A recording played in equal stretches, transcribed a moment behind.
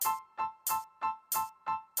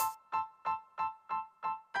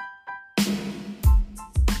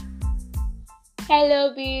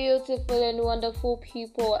Hello, beautiful and wonderful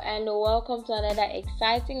people, and welcome to another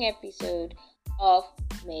exciting episode of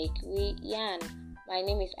Make We Yarn. My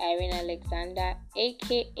name is Irene Alexander,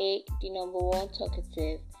 aka the number one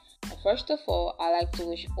talkative. And first of all, I'd like to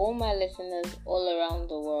wish all my listeners all around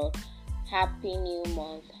the world happy new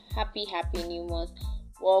month. Happy new month.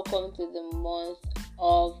 Welcome to the month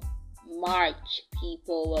of March,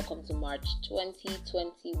 people. Welcome to March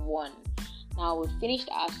 2021. Now we've finished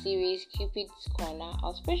our series, Cupid's Corner,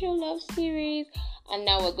 our special love series, and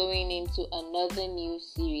now we're going into another new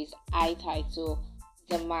series I title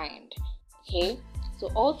The Mind. Okay,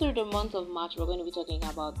 so all through the month of March, we're going to be talking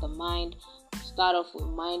about the mind. Start off with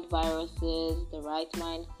mind viruses, the right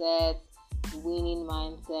mindset, the winning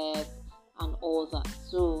mindset, and all that.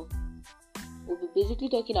 So we'll be basically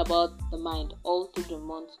talking about the mind all through the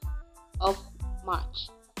month of March.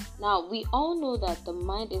 Now, we all know that the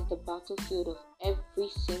mind is the battlefield of every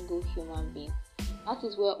single human being. That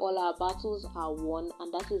is where all our battles are won,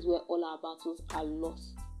 and that is where all our battles are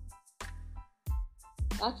lost.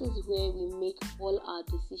 That is where we make all our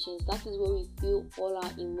decisions. That is where we feel all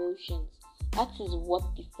our emotions. That is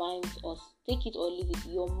what defines us. Take it or leave it.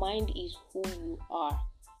 Your mind is who you are.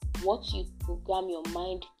 What you program your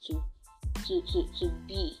mind to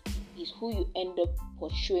be is who you end up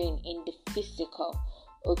portraying in the physical.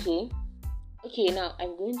 Okay, now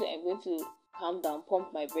I'm going to calm down,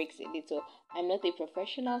 pump my brakes a little. I'm not a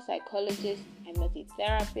professional psychologist, I'm not a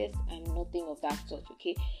therapist, I'm nothing of that sort.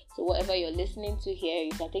 Okay, so whatever you're listening to here,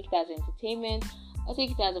 you can take it as entertainment or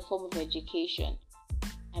take it as a form of education.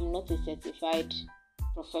 I'm not a certified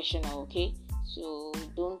professional, okay? So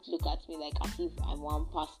don't look at me like as if I'm one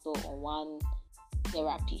pastor or one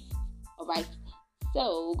therapist. Alright,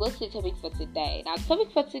 so we'll go to the topic for today. Now, the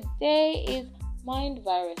topic for today is mind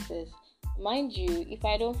viruses. Mind you, if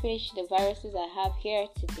I don't finish the viruses I have here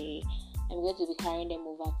today, I'm going to be carrying them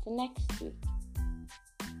over to next week.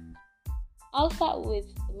 I'll start with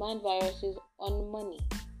mind viruses on money.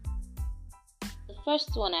 The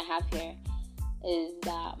first one I have here is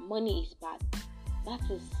that money is bad. That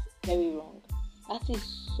is very wrong. That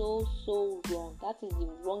is so wrong. That is the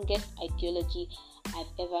wrongest ideology I've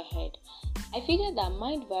ever heard. I figured that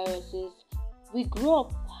mind viruses, we grew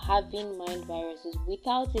up having mind viruses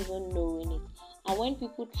without even knowing it, and when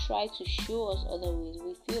people try to show us other ways,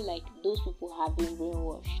 we feel like those people have been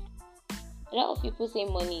brainwashed. A lot of people say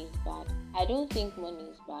money is bad. I don't think money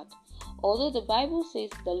is bad, although the Bible says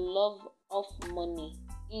the love of money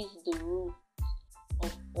is the root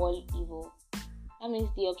of all evil. That means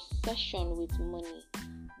the obsession with money,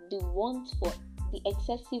 the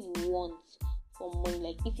excessive want for money,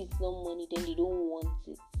 like if it's not money then they don't want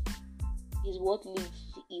it, is what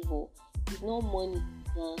leads to evil. It's not money.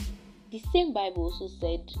 The same Bible also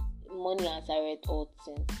said money answereth all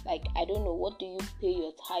things. Like, I don't know, what do you pay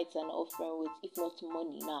your tithes and offering with if not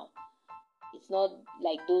money now? It's not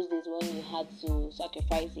like those days when you had to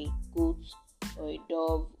sacrifice a goat or a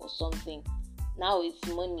dove or something. Now it's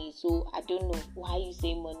money, so I don't know why you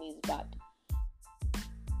say money is bad.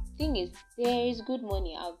 Thing is, there is good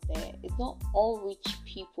money out there. It's not all rich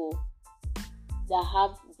people that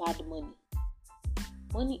have bad money.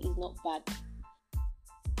 Money is not bad.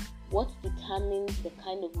 What determines the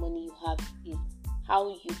kind of money you have is how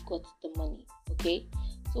you got the money. Okay?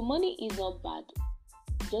 So money is not bad.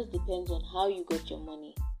 It just depends on how you got your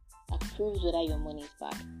money. That proves whether your money is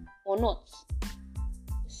bad or not.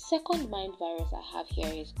 The second mind virus I have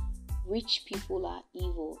here is rich people are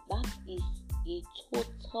evil. That is a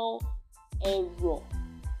total error.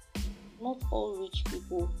 Not all rich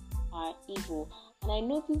people are evil. And I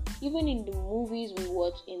noticed even in the movies we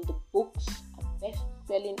watch, in the books,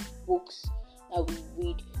 best-selling books that we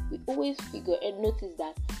read, we always notice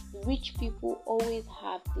that the rich people always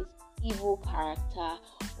have this evil character,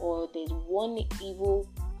 or there's one evil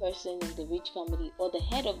person in the rich family, or the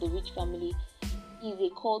head of the rich family is a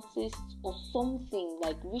cultist or something.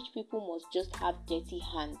 Like, rich people must just have dirty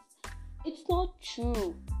hands. It's not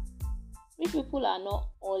true. Rich people are not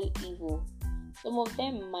all evil. Some of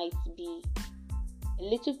them might be a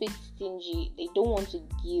little bit stingy. They don't want to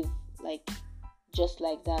give like just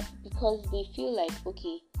like that because they feel like,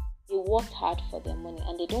 okay, they worked hard for their money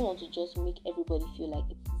and they don't want to just make everybody feel like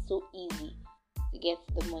it's so easy to get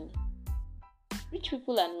the money. Rich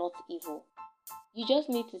people are not evil. You just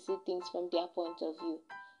need to see things from their point of view.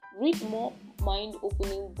 Read more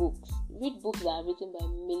mind-opening books. Read books that are written by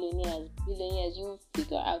millionaires, billionaires. You will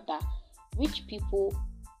figure out that rich people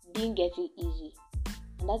didn't get it easy.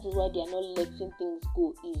 And that is why they are not letting things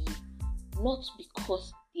go easy. Not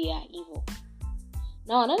because they are evil.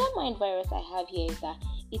 Now, another mind virus I have here is that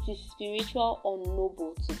it is spiritual or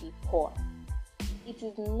noble to be poor. It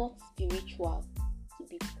is not spiritual to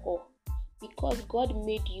be poor, because God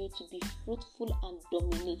made you to be fruitful and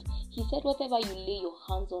dominate. He said whatever you lay your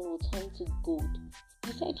hands on will turn to gold.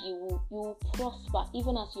 He said you will prosper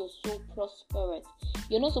even as your soul prospereth.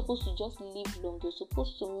 You're not supposed to just live long. You're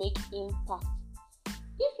supposed to make impact.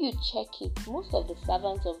 If you check it, most of the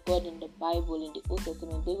servants of God in the Bible, in the Old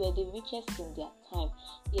Testament, they were the richest in their time.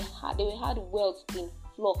 They had wealth in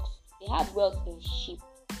flocks. They had wealth in sheep.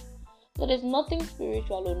 So there's nothing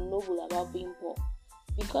spiritual or noble about being poor.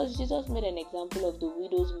 Because Jesus made an example of the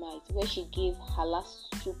widow's mite, where she gave her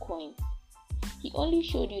last 2 coins. He only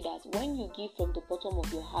showed you that when you give from the bottom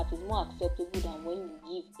of your heart is more acceptable than when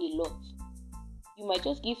you give a lot. You might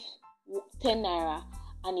just give 10 naira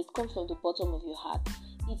and it comes from the bottom of your heart.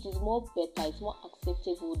 It is more better, it's more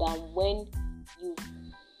acceptable than when you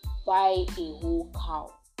buy a whole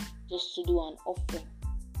cow just to do an offering.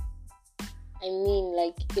 I mean,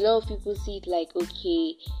 like, a lot of people see it like,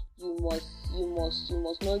 okay, you must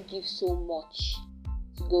not give so much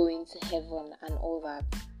to go into heaven and all that.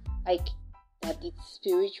 Like, that it's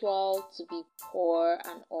spiritual to be poor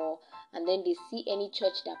and all. And then they see any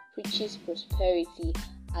church that preaches prosperity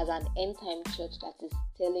as an end time church that is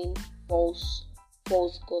telling false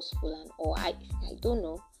gospel and all. I don't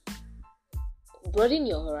know. Broaden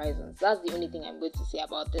your horizons. That's the only thing I'm going to say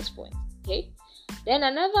about this point. Okay? Then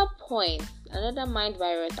another mind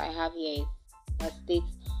virus I have here is that states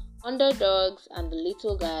underdogs and the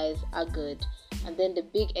little guys are good, and then the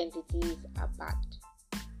big entities are bad.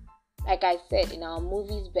 Like I said, in our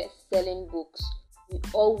movies, best-selling books, we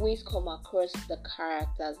always come across the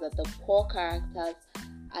characters, that the poor characters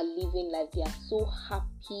are living life. They are so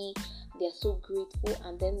happy, they are so grateful,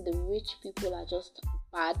 and then the rich people are just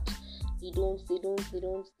bad. They don't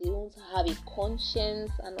have a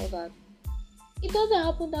conscience and all that. It doesn't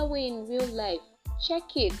happen that way in real life.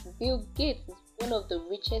 Check it. Bill Gates is one of the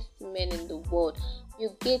richest men in the world.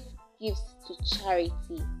 Bill Gates gives to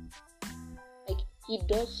charity. Like, he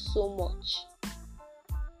does so much.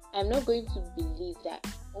 I'm not going to believe that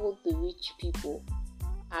all the rich people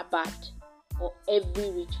are bad, or every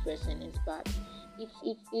rich person is bad.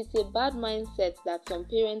 It's a bad mindset that some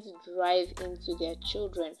parents drive into their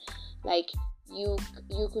children. Like, you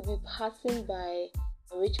could be passing by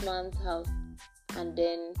a rich man's house, and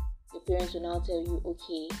then your parents will now tell you,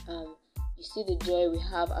 okay, you see the joy we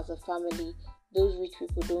have as a family. Those rich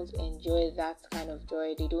people don't enjoy that kind of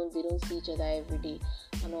joy. They don't see each other every day,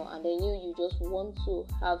 and then you just want to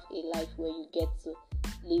have a life where you get to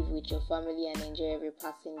live with your family and enjoy every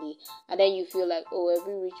passing day, and then you feel like, oh,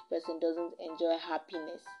 every rich person doesn't enjoy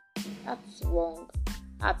happiness. That's wrong.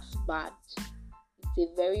 That's bad. It's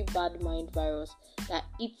a very bad mind virus that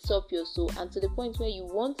eats up your soul, and to the point where you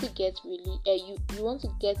want to get really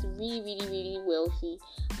wealthy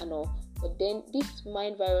and all, but then this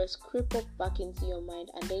mind virus creep up back into your mind,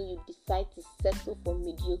 and then you decide to settle for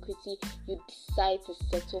mediocrity. You decide to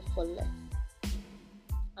settle for less.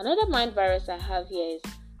 Another mind virus I have here is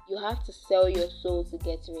you have to sell your soul to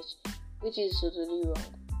get rich, which is totally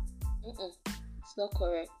wrong. It's not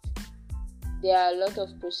correct. There are a lot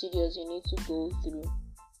of procedures you need to go through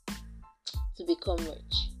to become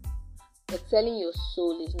rich, but selling your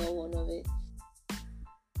soul is not one of it.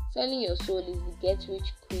 Selling your soul is the get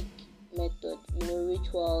rich quick method,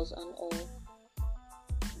 rituals and all,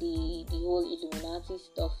 the whole Illuminati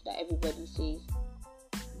stuff that everybody says.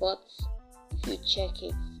 But if you check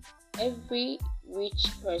it, every rich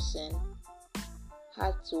person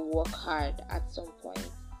had to work hard at some point.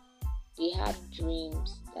 They had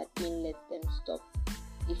dreams that didn't let them stop.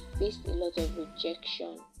 They faced a lot of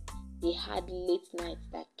rejection. They had late nights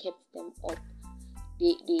that kept them up.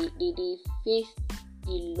 They faced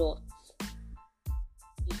a lot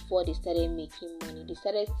before they started making money. They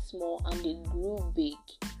started small and they grew big.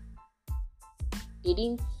 They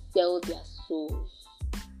didn't sell their souls.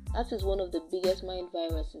 That is one of the biggest mind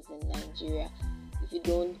viruses in Nigeria. If you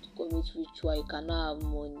don't commit ritual, you cannot have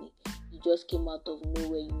money. You just came out of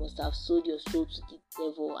nowhere. You must have sold your soul to the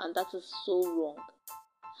devil, and that is so wrong.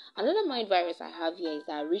 Another mind virus I have here is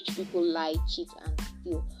that rich people lie, cheat, and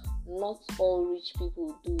steal. Not all rich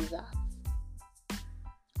people do that.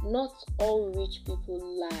 Not all rich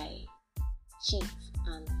people lie, cheat,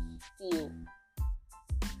 and steal.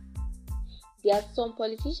 There are some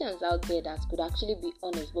politicians out there that could actually be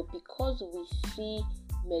honest, but because we see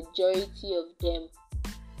majority of them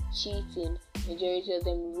cheating, majority of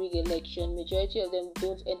them rig election, majority of them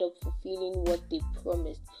don't end up fulfilling what they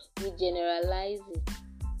promised, we generalize it,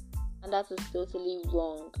 and that is totally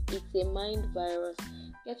wrong. It's a mind virus.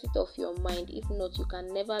 Get it off your mind. If not, you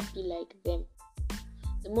can never be like them.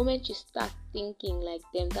 The moment you start thinking like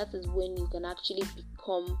them, that is when you can actually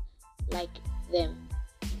become like them.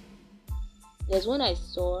 There's one I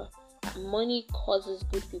saw that money causes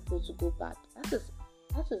good people to go bad. That is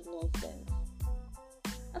nonsense.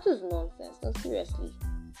 That is nonsense. No, seriously.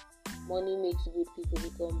 Money makes good people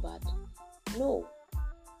become bad. No.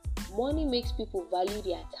 Money makes people value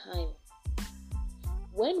their time.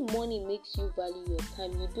 When money makes you value your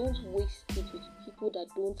time, you don't waste it with people that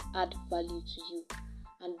don't add value to you.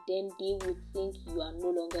 And then they would think you are no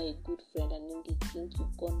longer a good friend, and then they think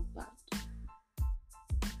you've gone bad.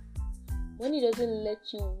 Money doesn't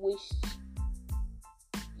let you waste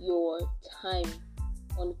your time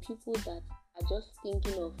on people that are just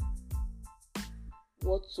thinking of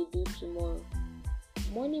what to do tomorrow.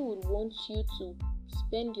 Money would want you to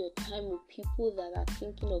spend your time with people that are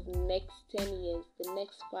thinking of next 10 years, the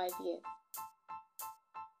next 5 years.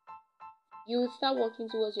 You will start working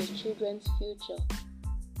towards your children's future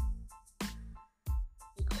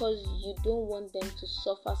because you don't want them to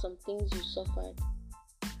suffer some things you suffered.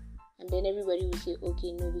 And then everybody will say,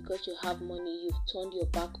 okay, no, because you have money, you've turned your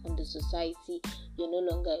back on the society, you're no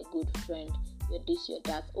longer a good friend, you're this, you're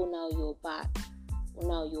that, oh now you're bad, oh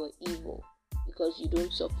now you're evil, because you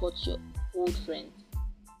don't support your old friends.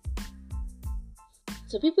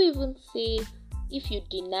 So people even say, if you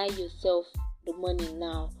deny yourself the money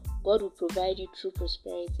now, God will provide you true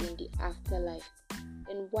prosperity in the afterlife.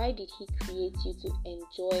 Then why did He create you to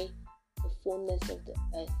enjoy the fullness of the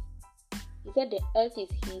earth? He said the earth is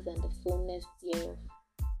His and the fullness thereof.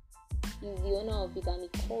 He's the owner of it, and He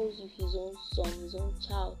calls you His own son, His own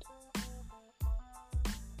child.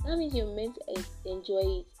 That means you're meant to enjoy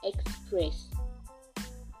it, express.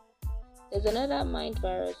 There's another mind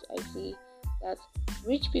virus I see, that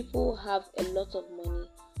rich people have a lot of money,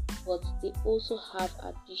 but they also have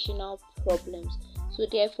additional problems. So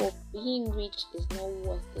therefore, being rich is not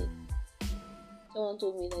worth it. Someone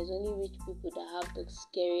told me there's only rich people that have the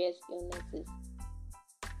scariest illnesses.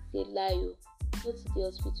 They lie. Go to the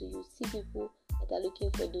hospital, you see people that are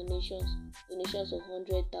looking for donations of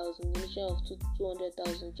 100,000, donations of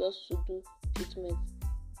 200,000 just to do treatment.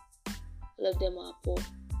 All of them are poor.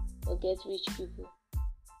 Forget rich people.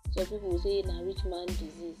 Some people will say, "Na rich man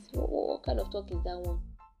disease." What kind of talk is that one?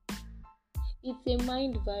 It's a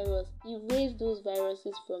mind virus. Erase those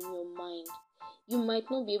viruses from your mind. You might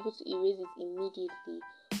not be able to erase it immediately,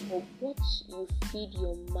 but what you feed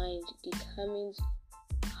your mind determines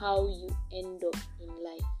how you end up in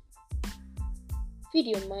life. Feed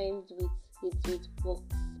your mind with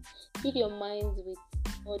books. Feed your mind with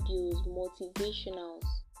audios, motivationals.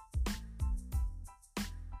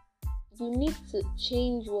 You need to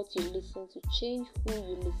change what you listen to, change who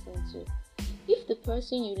you listen to. If the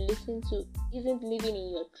person you listen to isn't living in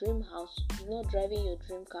your dream house, is not driving your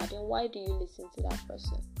dream car, then why do you listen to that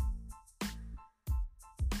person?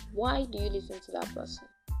 Why do you listen to that person?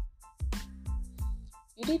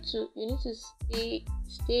 You need to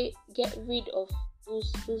get rid of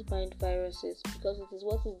those mind viruses, because it is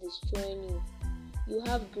what is destroying you. You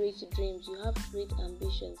have great dreams, you have great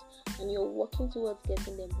ambitions, and you're working towards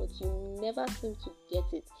getting them, but you never seem to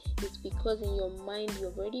get it. It's because in your mind,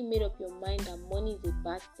 you've already made up your mind that money is a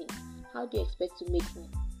bad thing. How do you expect to make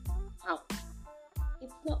money? How?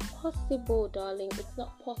 It's not possible, darling. It's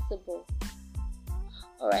not possible.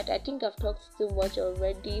 Alright, I think I've talked too much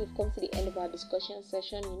already. We've come to the end of our discussion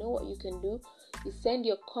session. You know what you can do? You send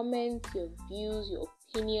your comments, your views, your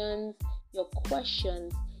opinions, your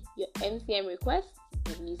questions, your MCM requests,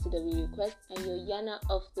 WCW request, and your Yana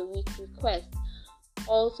of the Week request.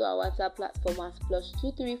 Also, our WhatsApp platform as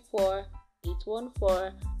 +234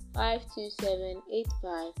 814 527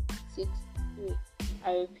 8563.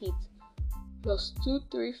 I repeat,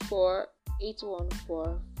 +234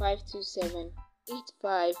 814 527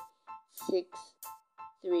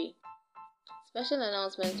 8563. Special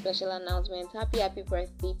announcement. Happy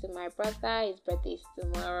birthday to my brother. His birthday is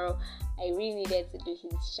tomorrow. I really needed to do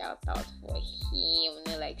his shout out for him.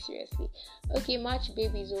 No, like seriously. Okay, March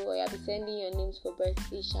babies over. I'll be sending your names for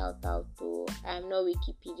birthday shout out to. I'm not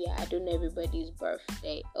Wikipedia. I don't know everybody's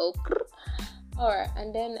birthday. Okay. Alright,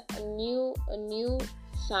 and then a new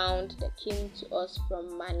sound that came to us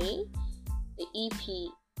from Manny. The EP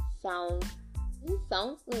sounds.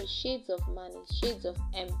 Shades of Manny. Shades of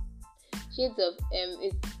M. Shades of M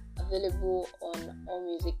is available on all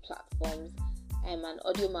music platforms. I'm an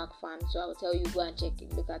Audiomack fan, so I'll tell you, go and check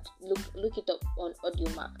it. Look it up on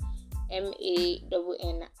Audiomack. MANNIE.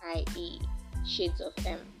 Shades of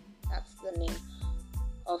M. That's the name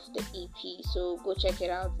of the EP. So go check it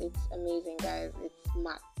out. It's amazing, guys. It's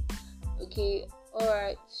mad. Okay.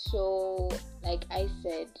 Alright. So like I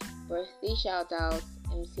said, birthday shout outs,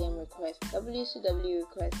 MCM request, WCW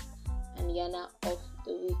request, and Yana of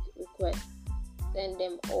the Week request. Send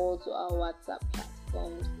them all to our WhatsApp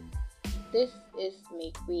platforms. This is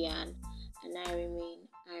Make Rian, and I remain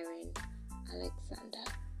Irene Alexander.